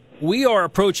We are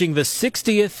approaching the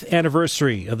 60th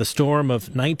anniversary of the storm of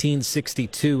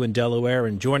 1962 in Delaware,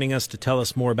 and joining us to tell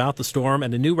us more about the storm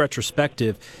and a new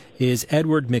retrospective is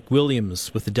Edward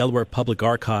McWilliams with the Delaware Public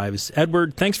Archives.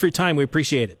 Edward, thanks for your time. We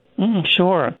appreciate it.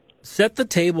 Sure. Set the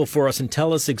table for us and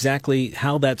tell us exactly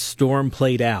how that storm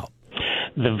played out.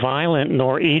 The violent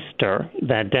nor'easter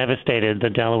that devastated the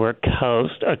Delaware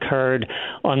coast occurred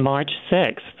on March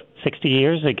 6th. 60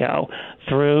 years ago,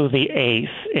 through the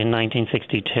 8th in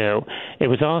 1962. It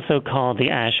was also called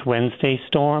the Ash Wednesday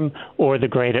Storm or the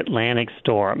Great Atlantic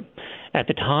Storm. At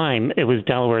the time, it was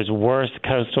Delaware's worst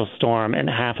coastal storm in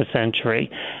half a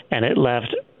century, and it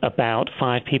left about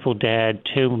 5 people dead,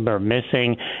 2 were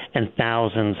missing, and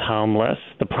thousands homeless.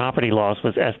 The property loss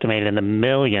was estimated in the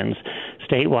millions.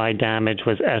 Statewide damage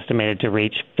was estimated to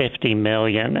reach $50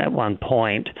 million at one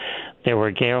point. There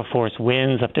were gale force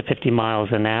winds up to 50 miles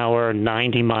an hour,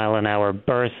 90-mile-an-hour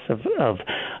bursts of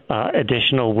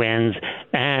additional winds,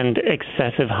 and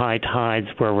excessive high tides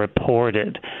were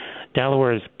reported.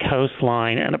 Delaware's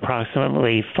coastline and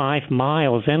approximately 5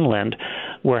 miles inland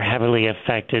were heavily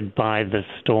affected by the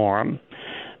storm.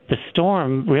 The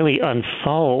storm really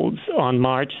unfolds on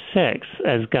March 6th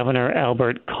as Governor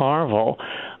Albert Carville,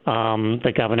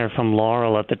 the governor from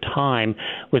Laurel at the time,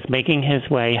 was making his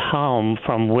way home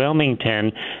from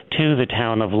Wilmington to the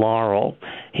town of Laurel.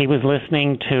 He was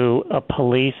listening to a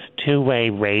police two-way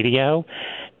radio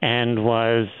and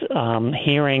was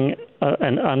hearing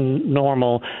an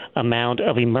abnormal amount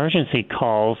of emergency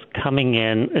calls coming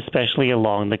in, especially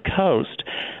along the coast.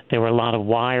 There were a lot of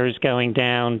wires going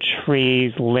down,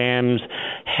 trees, limbs,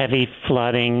 heavy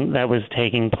flooding that was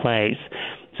taking place.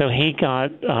 So he got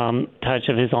touch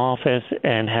of his office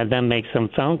and had them make some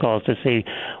phone calls to see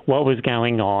what was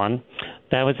going on.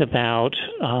 That was about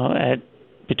at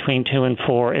between 2 and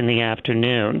 4 in the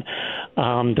afternoon.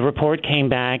 The report came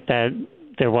back that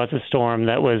there was a storm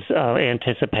that was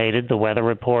anticipated. The weather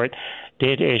report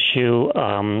did issue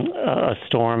a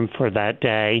storm for that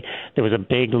day. There was a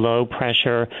big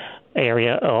low-pressure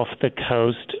area off the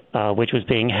coast, which was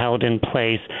being held in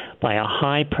place by a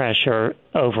high pressure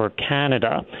over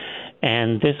Canada.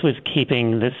 And this was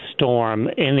keeping the storm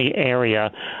in the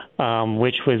area,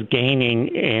 which was gaining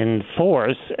in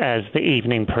force as the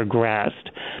evening progressed.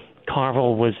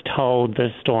 Carville was told the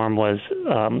storm was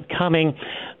coming,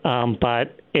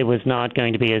 but it was not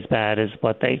going to be as bad as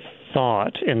what they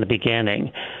thought in the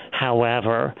beginning.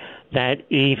 However,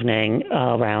 that evening,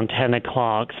 around 10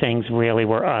 o'clock, things really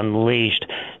were unleashed,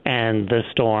 and the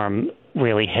storm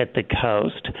really hit the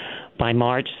coast. By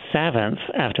March 7th,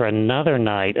 after another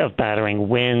night of battering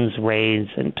winds, rains,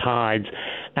 and tides,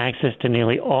 access to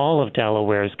nearly all of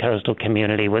Delaware's coastal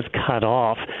community was cut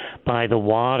off by the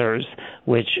waters,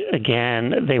 which,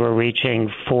 again, they were reaching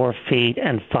 4 feet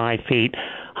and 5 feet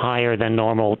higher than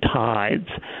normal tides.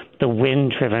 The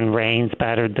wind-driven rains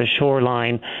battered the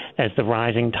shoreline as the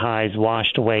rising tides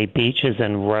washed away beaches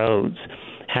and roads.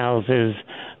 Houses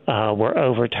were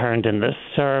overturned in the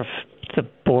surf. The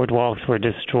boardwalks were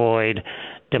destroyed.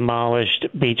 Demolished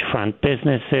beachfront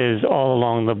businesses all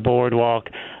along the boardwalk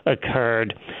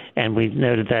occurred, and we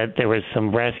noted that there was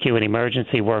some rescue and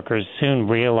emergency workers soon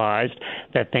realized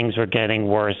that things were getting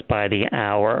worse by the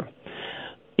hour.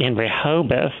 In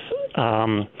Rehoboth,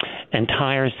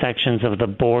 entire sections of the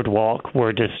boardwalk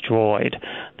were destroyed.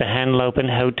 The Henlopen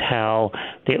Hotel,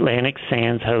 the Atlantic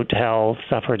Sands Hotel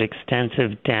suffered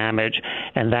extensive damage,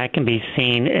 and that can be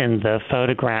seen in the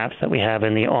photographs that we have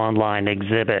in the online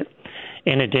exhibit.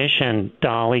 In addition,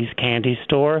 Dolly's Candy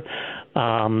Store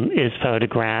is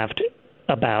photographed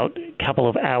about a couple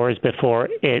of hours before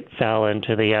it fell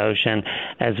into the ocean,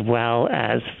 as well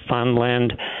as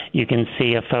Funland. You can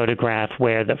see a photograph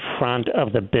where the front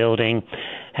of the building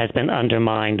has been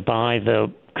undermined by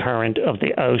the current of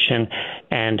the ocean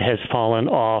and has fallen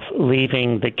off,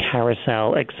 leaving the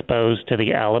carousel exposed to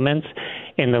the elements.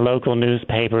 In the local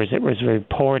newspapers, it was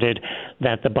reported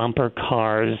that the bumper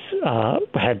cars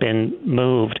had been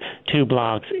moved 2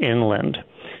 blocks inland.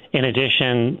 In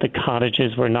addition, the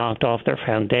cottages were knocked off their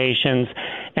foundations,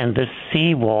 and the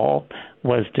seawall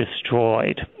was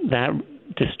destroyed. That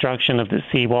destruction of the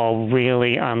seawall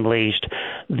really unleashed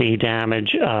the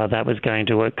damage that was going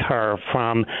to occur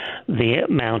from the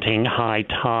mounting high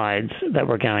tides that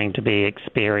were going to be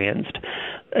experienced.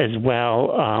 As well,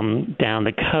 down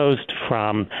the coast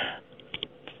from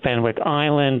Fenwick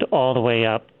Island all the way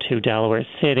up to Delaware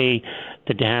City,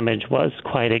 the damage was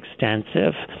quite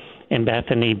extensive. In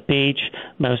Bethany Beach,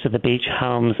 most of the beach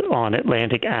homes on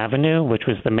Atlantic Avenue, which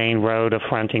was the main road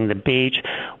fronting the beach,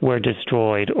 were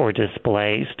destroyed or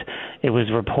displaced. It was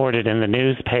reported in the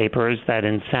newspapers that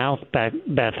in South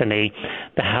Bethany,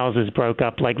 the houses broke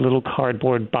up like little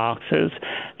cardboard boxes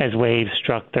as waves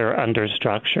struck their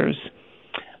understructures.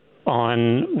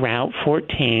 On Route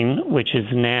 14, which is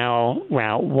now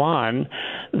Route 1,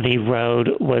 the road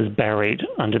was buried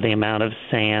under the amount of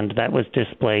sand that was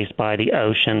displaced by the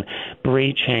ocean,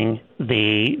 breaching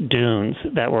the dunes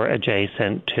that were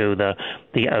adjacent to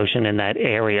the ocean in that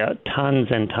area. Tons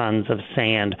and tons of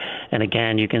sand. And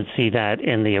again, you can see that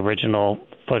in the original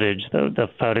footage, the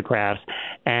photographs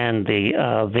and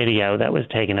the video that was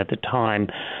taken at the time,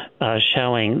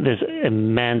 showing this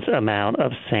immense amount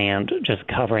of sand just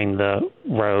covering the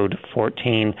road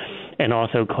 14 and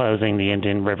also closing the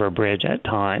Indian River Bridge at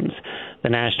times. The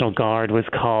National Guard was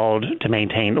called to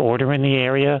maintain order in the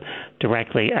area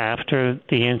directly after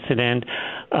the incident,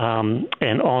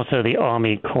 and also the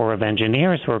Army Corps of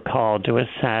Engineers were called to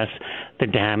assess the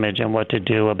damage and what to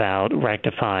do about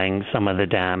rectifying some of the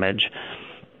damage.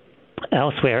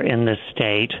 Elsewhere in the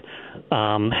state,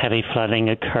 heavy flooding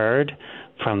occurred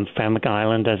from Fenwick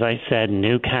Island, as I said,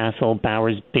 Newcastle,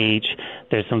 Bowers Beach.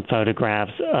 There's some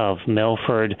photographs of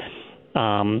Milford.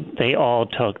 They all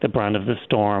took the brunt of the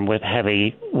storm with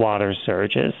heavy water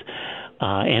surges.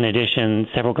 In addition,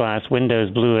 several glass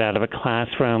windows blew out of a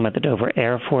classroom at the Dover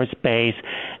Air Force Base,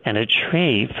 and a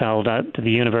tree fell to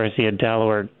the University of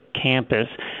Delaware campus,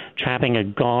 trapping a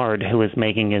guard who was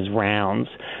making his rounds.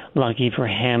 Lucky for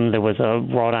him, there was a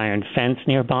wrought iron fence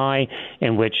nearby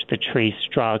in which the tree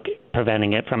struck,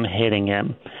 preventing it from hitting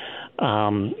him.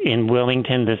 In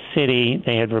Wilmington, the city,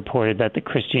 they had reported that the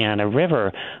Christiana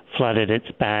River flooded its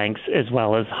banks, as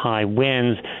well as high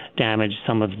winds damaged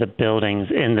some of the buildings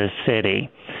in the city.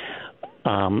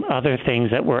 Other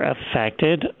things that were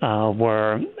affected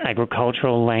were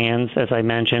agricultural lands, as I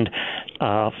mentioned,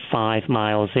 5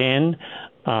 miles in,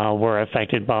 were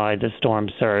affected by the storm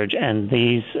surge, and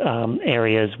these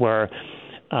areas were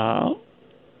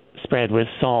spread with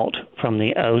salt from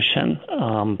the ocean,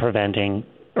 preventing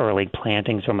early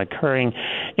plantings from occurring.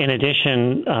 In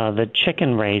addition, the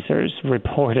chicken raisers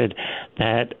reported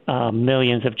that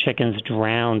millions of chickens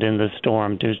drowned in the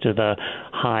storm due to the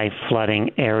high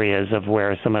flooding areas of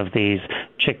where some of these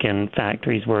chicken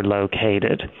factories were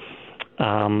located.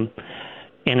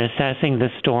 In assessing the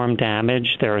storm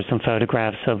damage, there are some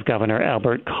photographs of Governor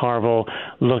Albert Carville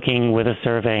looking with a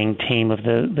surveying team of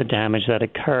the damage that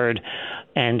occurred,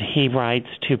 and he writes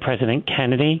to President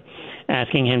Kennedy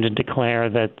asking him to declare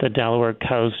that the Delaware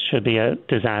coast should be a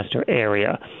disaster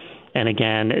area. And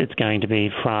again, it's going to be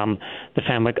from the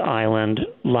Fenwick Island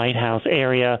Lighthouse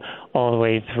area all the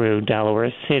way through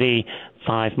Delaware City,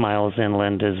 5 miles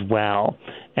inland as well.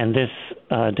 And this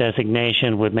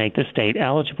designation would make the state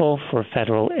eligible for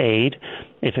federal aid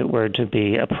if it were to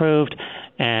be approved.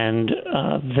 And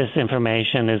this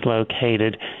information is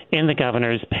located in the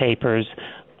governor's papers.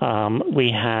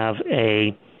 We have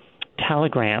a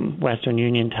telegram, Western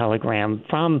Union telegram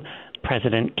from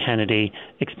President Kennedy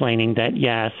explaining that,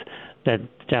 yes, that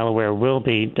Delaware will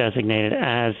be designated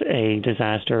as a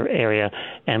disaster area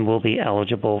and will be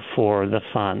eligible for the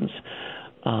funds.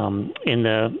 In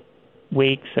the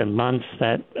weeks and months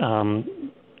that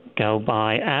go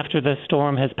by after the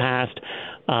storm has passed,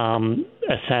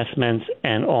 assessments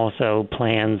and also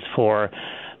plans for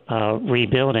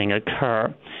rebuilding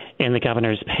occur. In the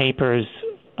governor's papers,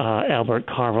 Albert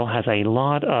Carville has a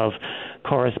lot of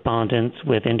correspondence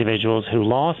with individuals who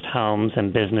lost homes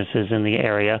and businesses in the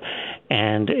area,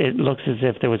 and it looks as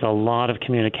if there was a lot of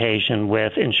communication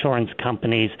with insurance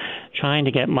companies trying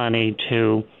to get money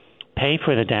to pay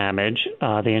for the damage.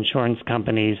 The insurance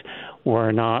companies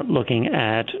were not looking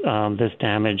at this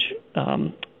damage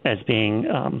as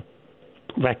being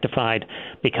rectified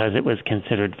because it was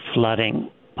considered flooding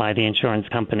by the insurance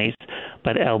companies,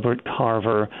 but Albert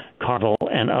Carville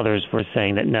and others were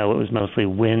saying that no, it was mostly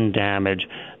wind damage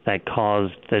that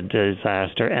caused the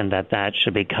disaster and that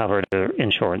should be covered under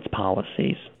insurance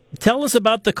policies. Tell us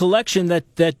about the collection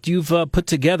that you've put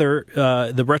together,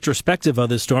 the retrospective of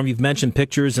this storm. You've mentioned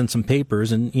pictures and some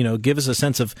papers, and give us a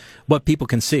sense of what people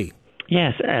can see.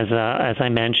 Yes, as I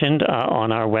mentioned,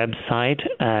 on our website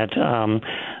at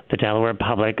the Delaware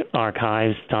Public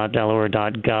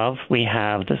Archives.delaware.gov, we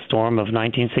have the storm of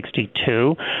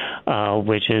 1962,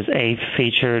 which is a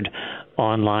featured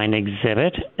online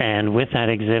exhibit, and with that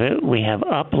exhibit, we have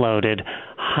uploaded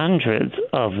hundreds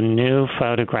of new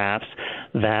photographs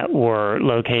that were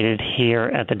located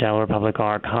here at the Delaware Public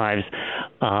Archives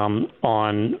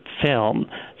on film.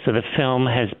 So the film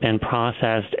has been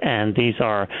processed, and these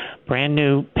are brand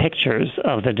new pictures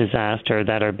of the disaster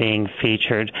that are being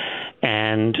featured,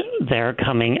 and they're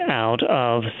coming out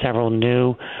of several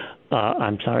new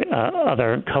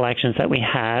other collections that we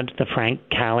had, the Frank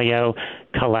Callio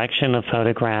collection of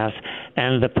photographs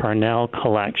and the Purnell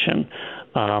collection.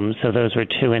 So those were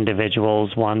two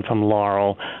individuals, one from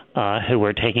Laurel, who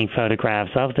were taking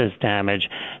photographs of this damage,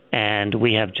 and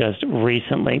we have just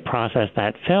recently processed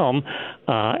that film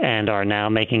and are now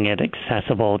making it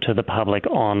accessible to the public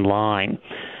online.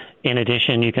 In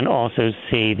addition, you can also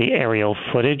see the aerial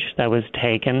footage that was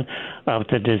taken of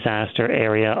the disaster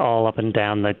area all up and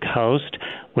down the coast,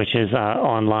 which is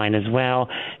online as well.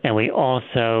 And we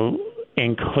also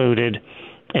included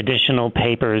additional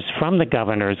papers from the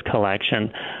governor's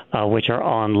collection, which are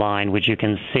online, which you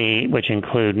can see, which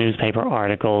include newspaper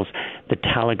articles, the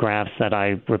telegraphs that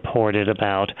I reported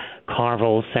about,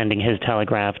 Carville sending his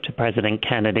telegraph to President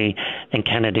Kennedy, and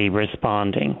Kennedy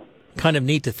responding. Kind of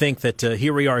neat to think that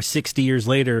here we are 60 years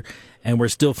later, and we're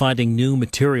still finding new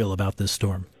material about this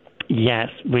storm. Yes,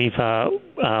 we've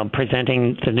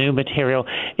presenting the new material.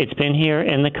 It's been here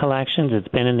in the collections. It's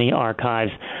been in the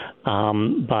archives.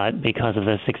 But because of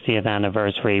the 60th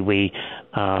anniversary, we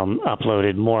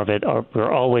uploaded more of it.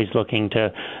 We're always looking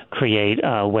to create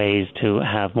ways to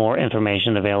have more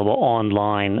information available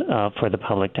online for the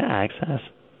public to access.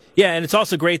 Yeah, and it's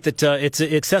also great that it's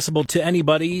accessible to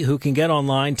anybody who can get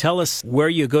online. Tell us where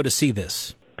you go to see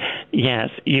this. Yes,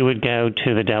 you would go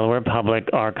to the Delaware Public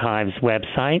Archives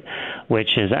website,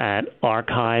 which is at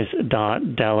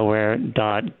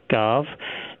archives.delaware.gov,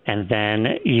 and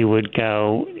then you would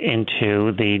go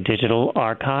into the digital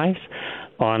archives,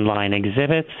 online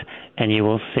exhibits, and you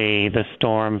will see the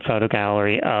storm photo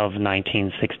gallery of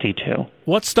 1962.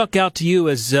 What stuck out to you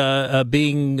as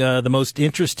being the most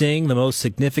interesting, the most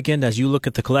significant as you look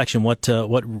at the collection? What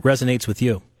resonates with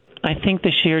you? I think the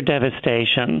sheer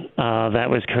devastation that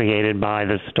was created by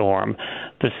the storm.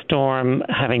 The storm,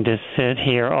 having to sit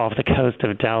here off the coast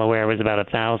of Delaware, was about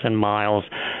 1,000 miles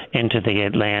into the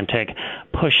Atlantic,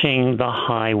 pushing the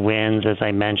high winds, as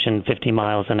I mentioned, 50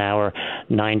 miles an hour,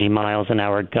 90 miles an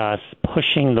hour gusts,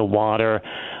 pushing the water.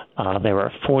 There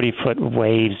were 40-foot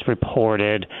waves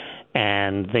reported,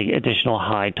 and the additional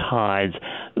high tides.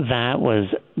 That was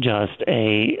just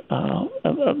a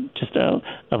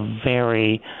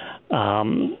very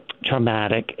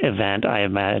traumatic event, I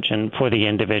imagine, for the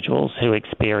individuals who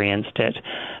experienced it.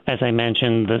 As I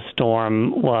mentioned, the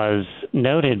storm was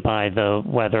noted by the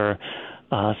weather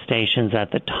stations at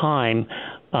the time.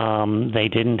 They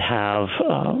didn't have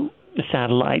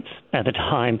satellites at the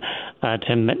time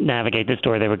to navigate the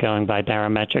storm. They were going by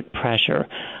barometric pressure.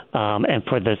 And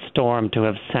for the storm to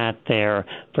have sat there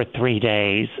for 3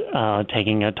 days,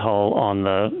 taking a toll on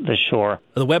the shore.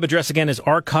 The web address again is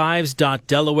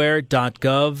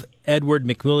archives.delaware.gov. Edward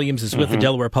McWilliams is with the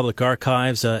Delaware Public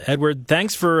Archives. Edward,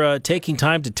 thanks for taking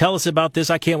time to tell us about this.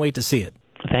 I can't wait to see it.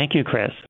 Thank you, Chris.